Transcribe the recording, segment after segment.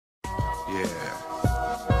Yeah.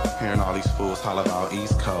 Hearing all these fools holler about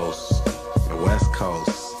East Coast and West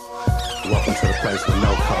Coast. Welcome to the place with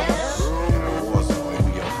no coast. In a war zone,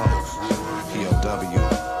 we your host, POW.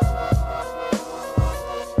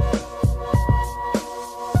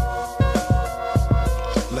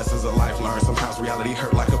 Lessons of life learned. Sometimes reality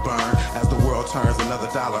hurt like a burn. As the world turns, another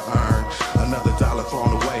dollar earned. Another dollar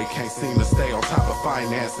thrown away. Can't seem to stay on top of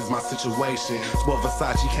finances. My situation. 12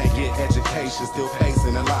 Versace can't get education. Still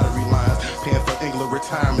pacing in lottery lines. Paying for England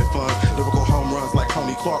retirement funds. Lyrical home runs like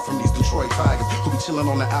Tony Clark from these Detroit Tigers. Who be chilling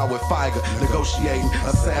on the owl with Figer. Negotiating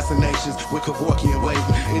assassinations with Kevorkian waiting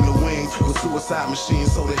in the wings with suicide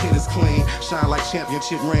machines. So the hit is clean. Shine like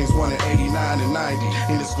championship rings. Won in 89 and 90.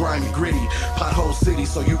 In this grimy, gritty pothole city.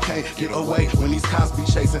 So you can't get away when these cops be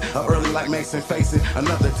chasing. Up early like Mason facing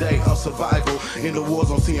another day of survival. In the war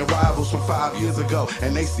zone seeing rivals from 5 years ago.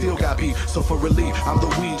 And they still got beef. So for relief, I'm the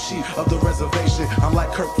weed chief of the reservation. I'm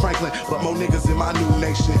like Kirk Franklin, but more niggas in my new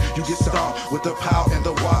nation. You get stomped with the pow and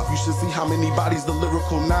the wop. You should see how many bodies the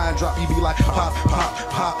lyrical 9 drop. You be like pop, pop,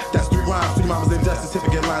 pop. That's 3 rhymes, 3 mamas and death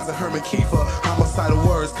certificate lines of Herman Kiefer. Homicidal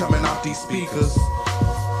words coming off these speakers.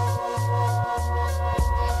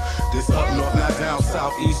 This up north, not down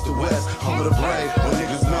south, east to west. Home of the brave, when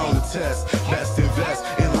niggas known to test. Best invest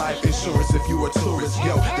in life insurance if you a tourist.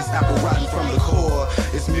 Yo, this apple rotten from the core.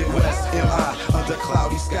 It's Midwest, MI, under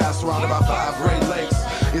cloudy skies, surrounded by 5 Great Lakes.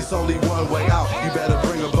 It's only one way out. You better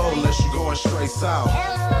bring a boat unless you going straight south.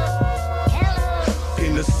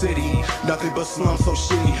 In the city, nothing but slums so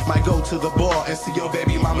shitty. Might go to the bar and see your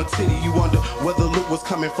baby mama titty. You wonder where the loot was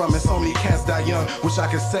coming from. And so many cats die young, wish I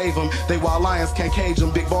could save them. They wild lions can't cage them.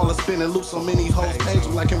 Big ballers spinning loose, so many hoes page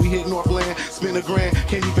them. Like, can we hit Northland, spin a grand?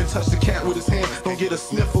 Can't even touch the cat with his hand, don't get a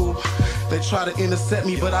sniffle. They try to intercept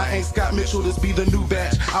me, but I ain't Scott Mitchell. This be the new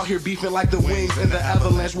batch. Out here beefing like the Wings and the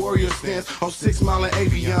Avalanche. Warrior stance on 6 Mile and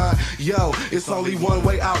Avion. Yo, it's only one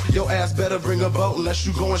way out. Your ass better bring a boat unless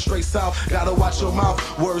you going straight south. Gotta watch your mouth.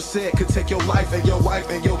 Words said could take your life and your wife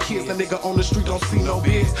and your kids. The nigga on the street don't see no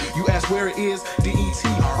bigs. You ask where it is,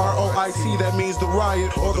 DETROIT. That means the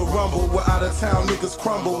riot or the rumble. Where out of town niggas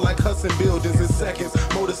crumble like Hudson buildings in seconds.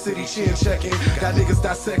 Motor City chin checking. Got niggas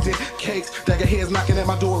dissecting cakes. Dagger heads knocking at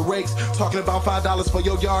my door rakes. Talking about $5 for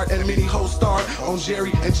your yard and many hoes start on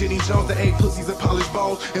Jerry and Jenny Jones. The 8 pussies and polished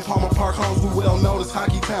bones. In Palmer Park homes, we well known as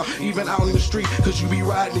Hockey Town. Even out in the street, cause you be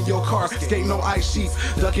riding in your car, skating on ice sheets.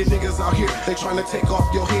 Ducking niggas out here, they trying to take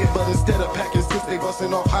off your head, but instead of packing sticks, they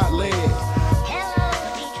busting off hot lead.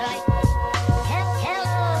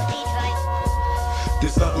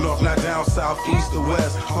 This up north, not down south, east or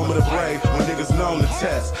west. Home of the brave, when niggas known to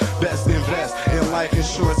test. Best invest in life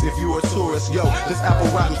insurance if you a tourist. Yo, this apple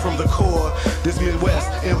rotten from the core. This Midwest,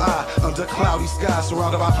 MI, under cloudy skies,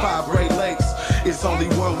 surrounded by 5 Great Lakes. It's only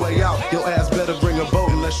one way out. Your ass better bring a boat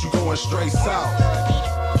unless you going straight south.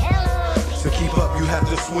 To keep up, you have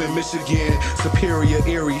to swim Michigan, Superior,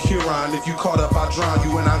 Erie, Huron. If you caught up, I'll drown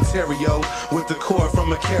you in Ontario. With the chord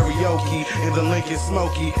from a karaoke in the Lincoln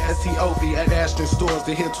Smoky, STOP at Ashton stores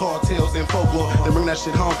to hear tall tales and folklore. Then bring that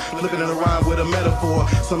shit home, flipping it around with a metaphor.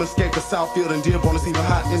 Some escape the Southfield and Dearborn, it's even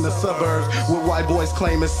hot in the suburbs. Where white boys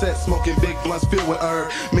claim it's set, smoking big blunts filled with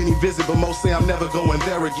herb. Many visit, but most say I'm never going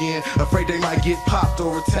there again. Afraid they might get popped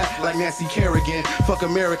or attacked like Nancy Kerrigan. Fuck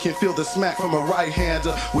American, feel the smack from a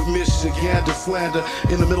right-hander with Michigan. The slander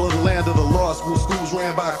in the middle of the land of the lost. Schools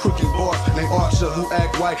ran by a crooked boss named Archer who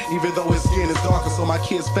act white even though his skin is darker. So my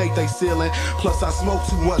kids fake they ceiling. Plus I smoke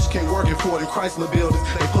too much, can't work in Ford and Chrysler buildings.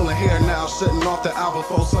 They pulling hair now, shutting off the hour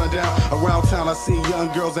before sundown. Around town I see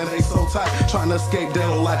young girls and they so tight, trying to escape dead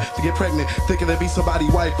old life to get pregnant, thinking they be somebody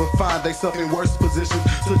white, but find they self in worse positions.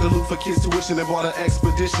 Took the loot for kids tuition and bought an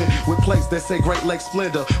expedition with plates that say Great Lake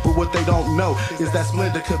Splendor. But what they don't know is that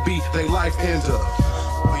splendor could be their life ender.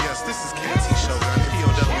 Oh yes, this is KT Shogun,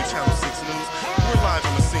 POW Channel 6 News. We're live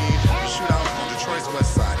on the scene of a shootout on Detroit's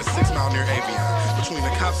west side, a 6 Mile near Avion, between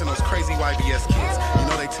the cops and those crazy YBS kids. You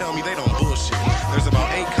know they tell me they don't bullshit. There's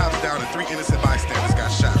about 8 cops down and 3 innocent bystanders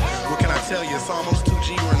got shot. What can I tell you? It's almost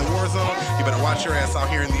 2G. We're in the war zone. You better watch your ass out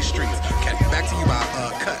here in these streets. Okay, back to you by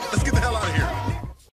Cut. Let's get the hell out of here.